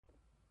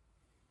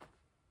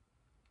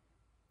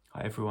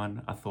Hi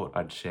everyone, I thought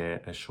I'd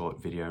share a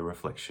short video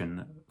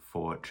reflection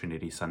for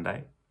Trinity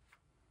Sunday.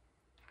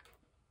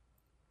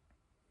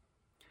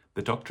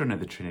 The doctrine of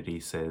the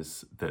Trinity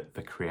says that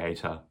the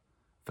Creator,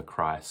 the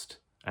Christ,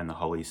 and the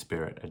Holy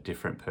Spirit are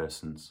different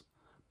persons,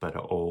 but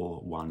are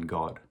all one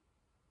God.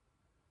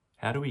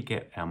 How do we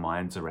get our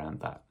minds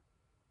around that?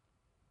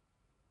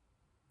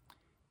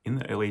 In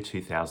the early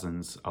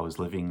 2000s, I was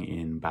living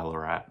in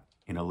Ballarat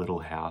in a little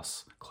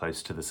house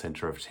close to the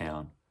centre of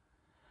town.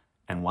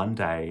 And one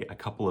day, a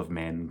couple of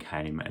men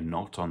came and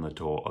knocked on the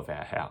door of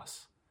our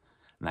house,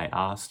 and they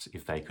asked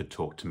if they could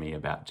talk to me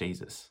about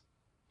Jesus.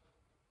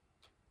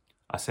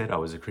 I said I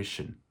was a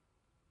Christian,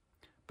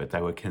 but they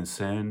were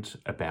concerned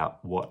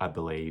about what I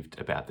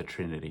believed about the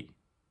Trinity.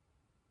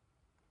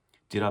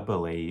 Did I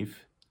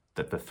believe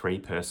that the three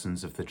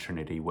persons of the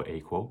Trinity were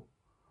equal,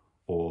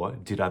 or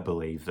did I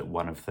believe that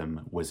one of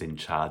them was in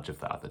charge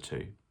of the other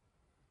two?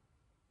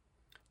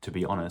 To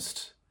be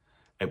honest,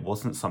 it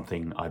wasn't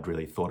something I'd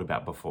really thought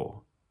about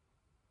before,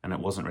 and it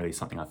wasn't really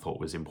something I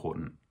thought was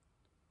important.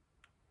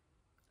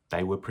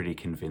 They were pretty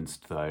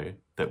convinced, though,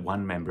 that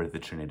one member of the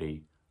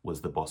Trinity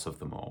was the boss of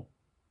them all,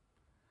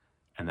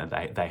 and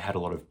that they had a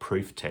lot of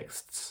proof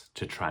texts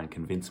to try and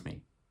convince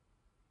me.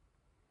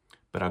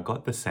 But I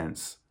got the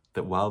sense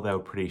that while they were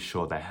pretty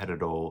sure they had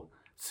it all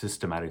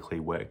systematically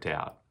worked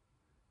out,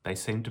 they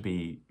seemed to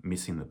be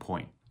missing the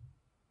point.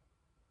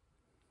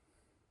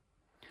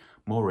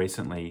 More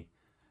recently,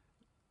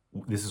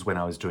 this is when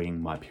I was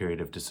doing my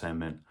period of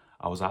discernment,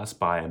 I was asked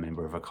by a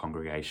member of a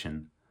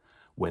congregation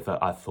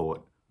whether I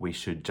thought we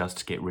should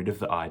just get rid of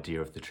the idea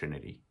of the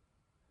Trinity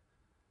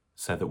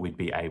so that we'd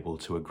be able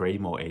to agree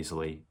more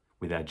easily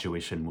with our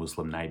Jewish and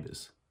Muslim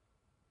neighbours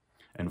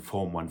and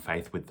form one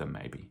faith with them,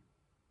 maybe.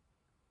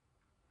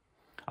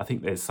 I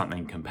think there's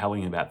something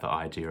compelling about the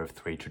idea of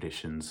three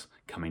traditions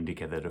coming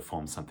together to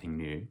form something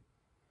new,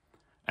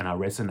 and I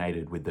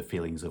resonated with the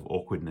feelings of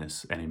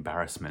awkwardness and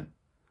embarrassment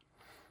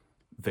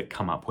that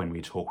come up when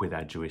we talk with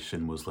our Jewish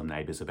and Muslim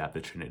neighbours about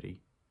the Trinity,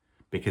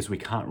 because we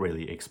can't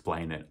really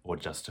explain it or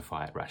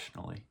justify it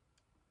rationally.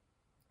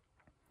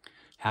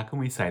 How can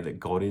we say that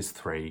God is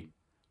three,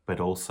 but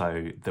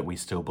also that we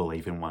still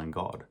believe in one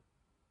God?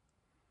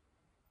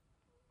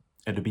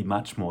 It'd be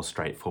much more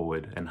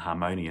straightforward and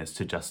harmonious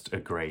to just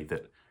agree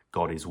that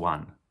God is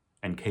one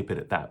and keep it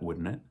at that,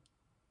 wouldn't it?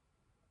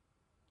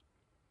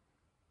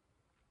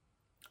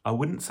 I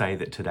wouldn't say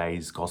that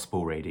today's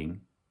gospel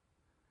reading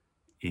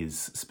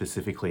is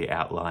specifically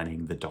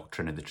outlining the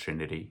doctrine of the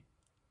Trinity,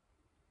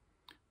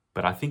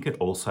 but I think it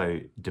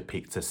also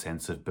depicts a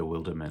sense of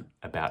bewilderment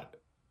about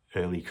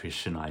early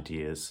Christian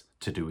ideas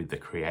to do with the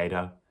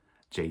Creator,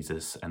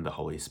 Jesus, and the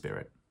Holy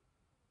Spirit.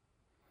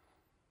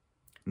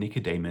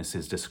 Nicodemus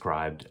is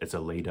described as a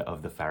leader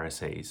of the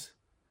Pharisees,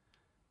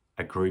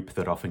 a group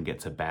that often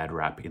gets a bad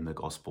rap in the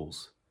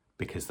Gospels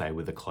because they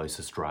were the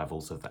closest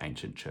rivals of the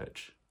ancient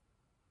church.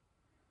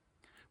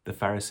 The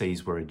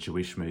Pharisees were a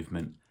Jewish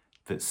movement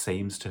that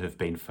seems to have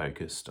been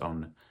focused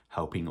on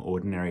helping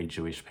ordinary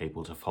Jewish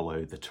people to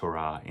follow the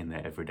Torah in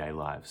their everyday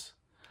lives,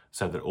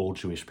 so that all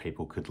Jewish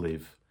people could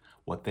live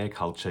what their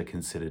culture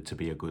considered to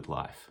be a good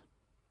life.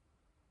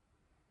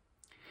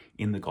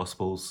 In the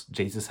Gospels,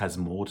 Jesus has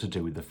more to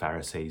do with the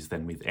Pharisees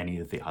than with any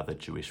of the other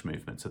Jewish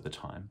movements at the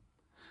time,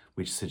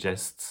 which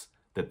suggests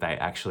that they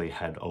actually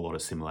had a lot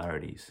of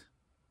similarities.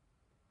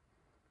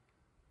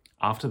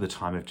 After the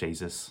time of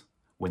Jesus,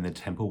 when the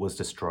temple was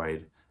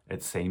destroyed,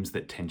 it seems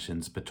that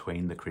tensions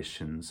between the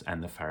Christians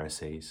and the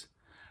Pharisees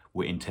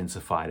were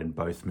intensified, and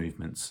both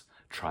movements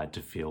tried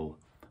to fill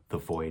the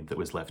void that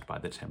was left by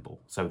the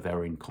temple. So they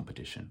were in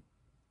competition.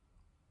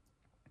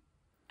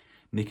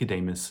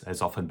 Nicodemus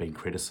has often been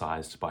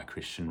criticized by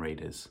Christian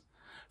readers,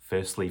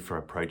 firstly for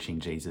approaching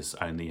Jesus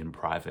only in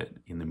private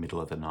in the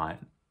middle of the night,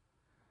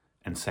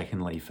 and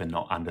secondly for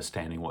not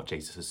understanding what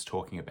Jesus is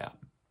talking about.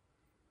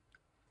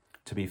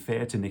 To be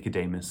fair to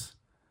Nicodemus,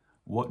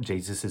 what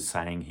Jesus is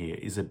saying here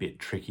is a bit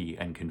tricky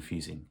and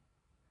confusing,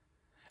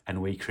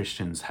 and we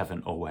Christians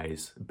haven't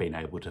always been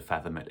able to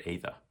fathom it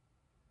either.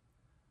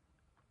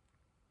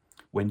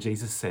 When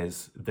Jesus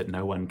says that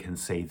no one can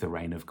see the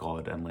reign of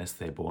God unless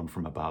they're born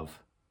from above,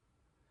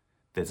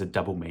 there's a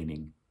double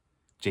meaning.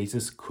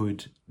 Jesus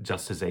could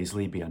just as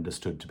easily be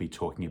understood to be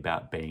talking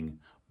about being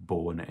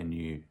born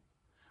anew,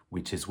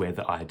 which is where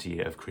the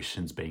idea of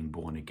Christians being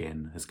born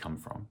again has come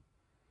from.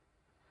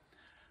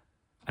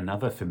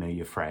 Another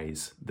familiar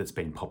phrase that's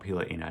been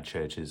popular in our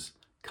churches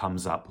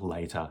comes up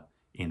later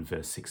in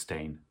verse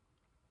 16.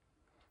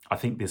 I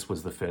think this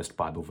was the first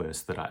Bible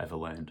verse that I ever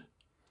learned.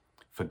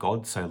 For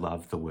God so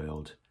loved the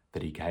world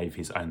that he gave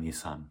his only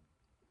Son,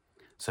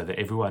 so that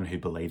everyone who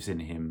believes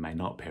in him may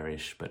not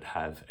perish but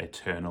have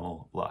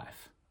eternal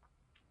life.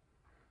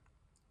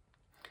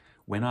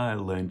 When I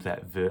learned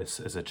that verse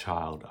as a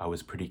child, I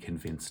was pretty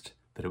convinced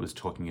that it was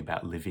talking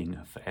about living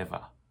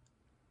forever.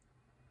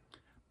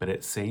 But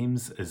it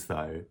seems as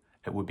though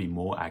it would be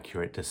more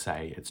accurate to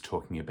say it's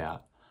talking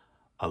about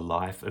a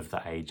life of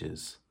the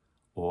ages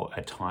or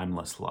a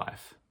timeless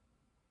life.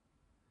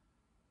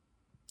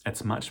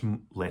 It's much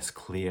less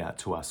clear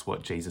to us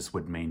what Jesus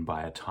would mean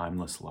by a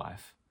timeless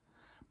life,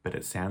 but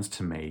it sounds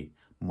to me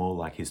more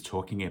like he's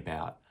talking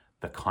about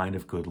the kind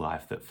of good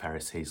life that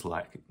Pharisees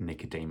like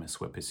Nicodemus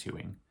were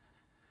pursuing,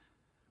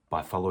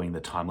 by following the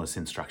timeless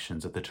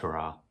instructions of the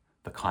Torah,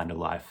 the kind of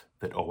life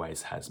that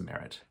always has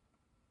merit.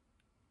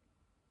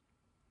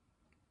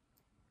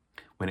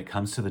 When it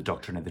comes to the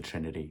doctrine of the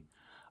Trinity,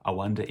 I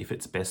wonder if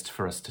it's best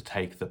for us to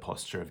take the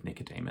posture of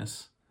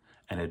Nicodemus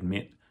and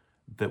admit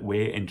that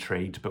we're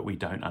intrigued but we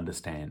don't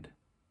understand.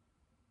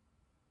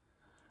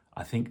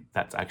 I think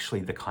that's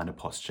actually the kind of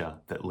posture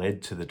that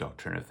led to the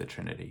doctrine of the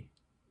Trinity.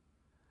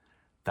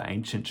 The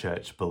ancient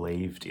church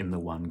believed in the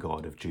one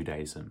God of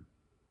Judaism,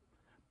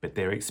 but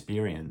their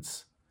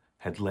experience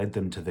had led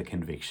them to the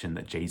conviction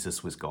that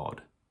Jesus was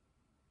God,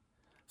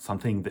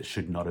 something that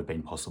should not have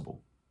been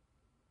possible.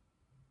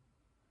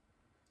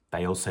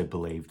 They also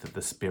believed that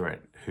the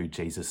Spirit who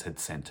Jesus had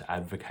sent to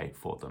advocate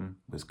for them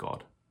was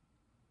God.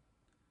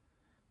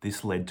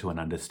 This led to an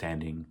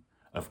understanding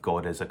of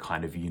God as a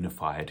kind of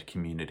unified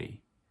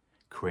community,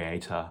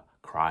 Creator,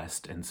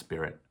 Christ, and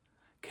Spirit,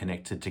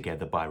 connected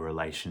together by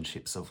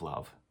relationships of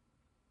love.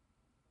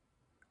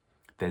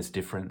 There's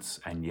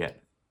difference, and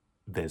yet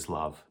there's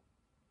love.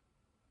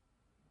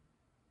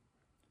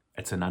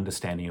 It's an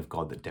understanding of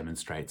God that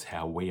demonstrates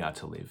how we are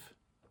to live.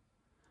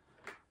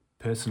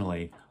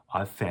 Personally,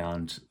 I've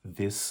found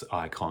this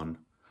icon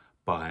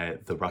by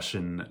the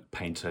Russian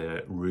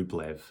painter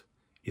Rublev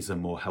is a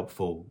more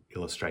helpful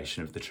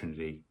illustration of the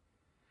Trinity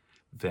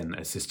than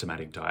a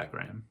systematic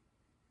diagram.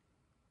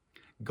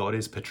 God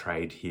is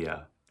portrayed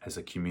here as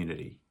a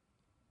community,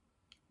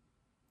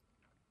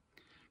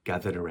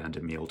 gathered around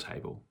a meal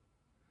table,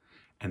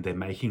 and they're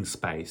making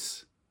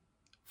space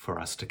for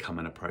us to come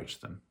and approach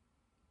them,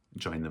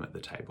 join them at the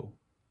table.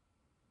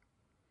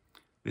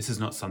 This is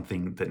not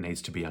something that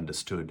needs to be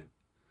understood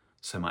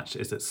so much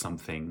as it's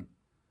something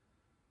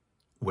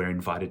we're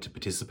invited to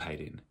participate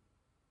in.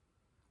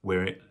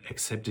 We're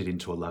accepted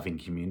into a loving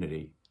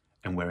community,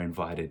 and we're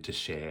invited to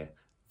share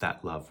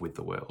that love with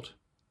the world.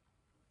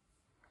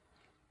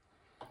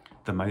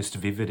 The most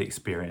vivid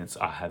experience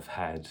I have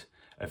had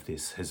of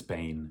this has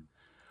been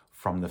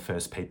from the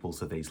first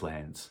peoples of these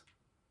lands,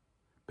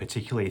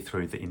 particularly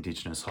through the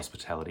Indigenous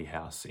Hospitality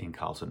House in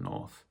Carlton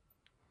North.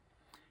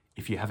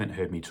 If you haven't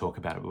heard me talk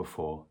about it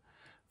before,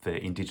 the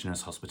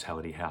Indigenous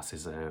Hospitality House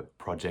is a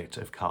project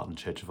of Carlton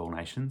Church of All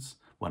Nations,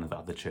 one of the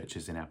other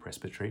churches in our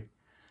presbytery.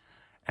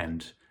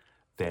 And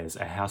there's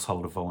a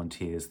household of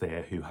volunteers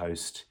there who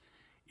host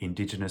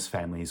Indigenous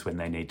families when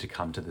they need to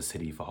come to the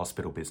city for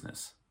hospital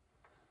business.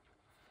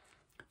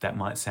 That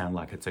might sound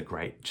like it's a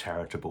great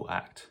charitable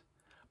act,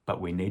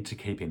 but we need to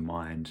keep in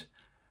mind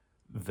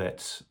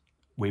that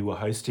we were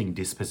hosting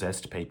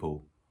dispossessed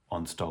people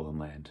on stolen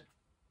land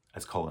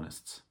as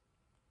colonists.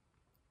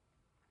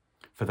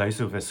 For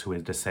those of us who are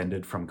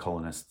descended from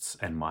colonists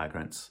and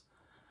migrants,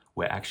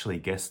 we're actually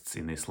guests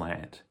in this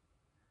land.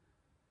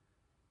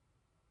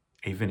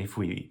 Even if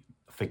we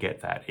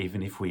forget that,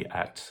 even if we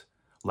act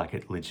like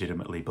it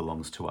legitimately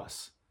belongs to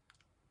us,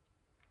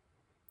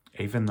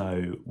 even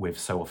though we've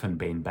so often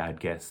been bad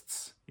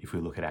guests, if we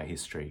look at our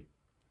history,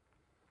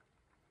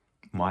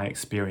 my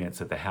experience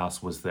at the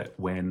house was that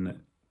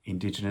when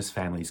Indigenous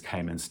families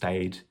came and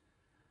stayed,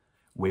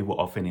 we were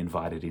often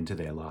invited into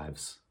their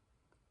lives.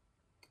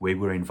 We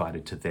were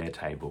invited to their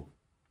table.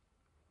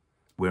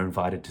 We're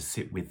invited to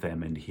sit with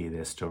them and hear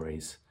their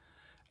stories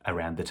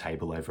around the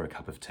table over a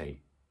cup of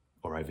tea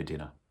or over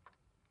dinner.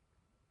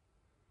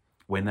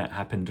 When that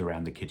happened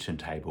around the kitchen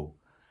table,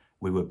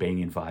 we were being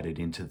invited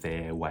into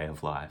their way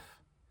of life,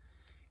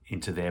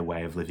 into their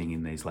way of living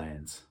in these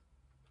lands.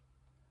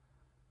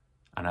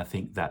 And I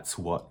think that's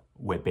what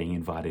we're being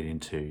invited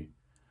into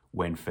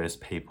when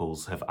First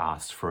Peoples have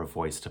asked for a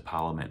voice to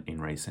Parliament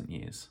in recent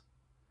years,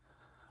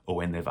 or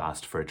when they've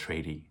asked for a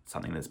treaty,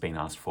 something that's been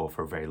asked for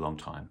a very long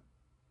time.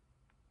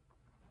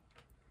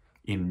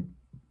 In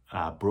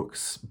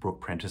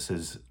Brooke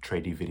Prentice's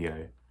treaty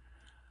video,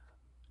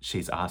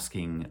 she's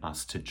asking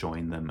us to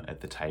join them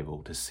at the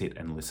table, to sit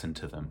and listen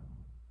to them,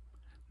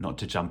 not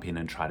to jump in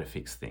and try to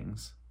fix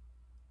things,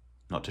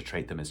 not to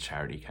treat them as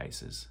charity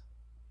cases.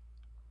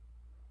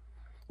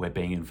 We're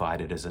being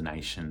invited as a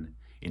nation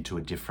into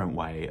a different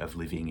way of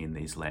living in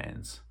these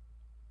lands.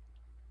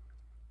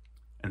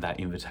 And that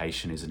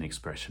invitation is an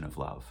expression of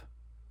love.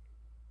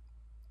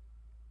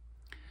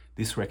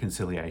 This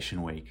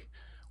Reconciliation Week,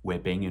 we're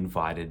being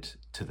invited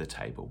to the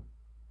table.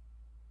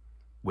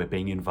 We're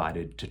being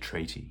invited to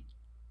treaty.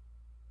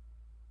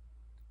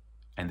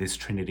 And this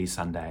Trinity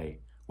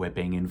Sunday, we're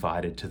being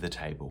invited to the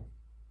table.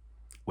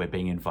 We're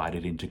being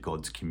invited into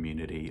God's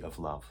community of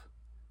love.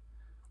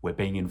 We're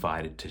being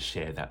invited to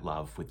share that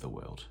love with the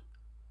world.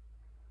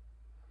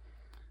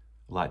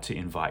 I'd like to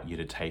invite you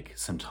to take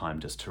some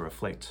time just to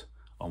reflect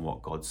on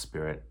what God's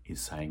Spirit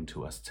is saying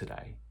to us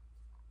today.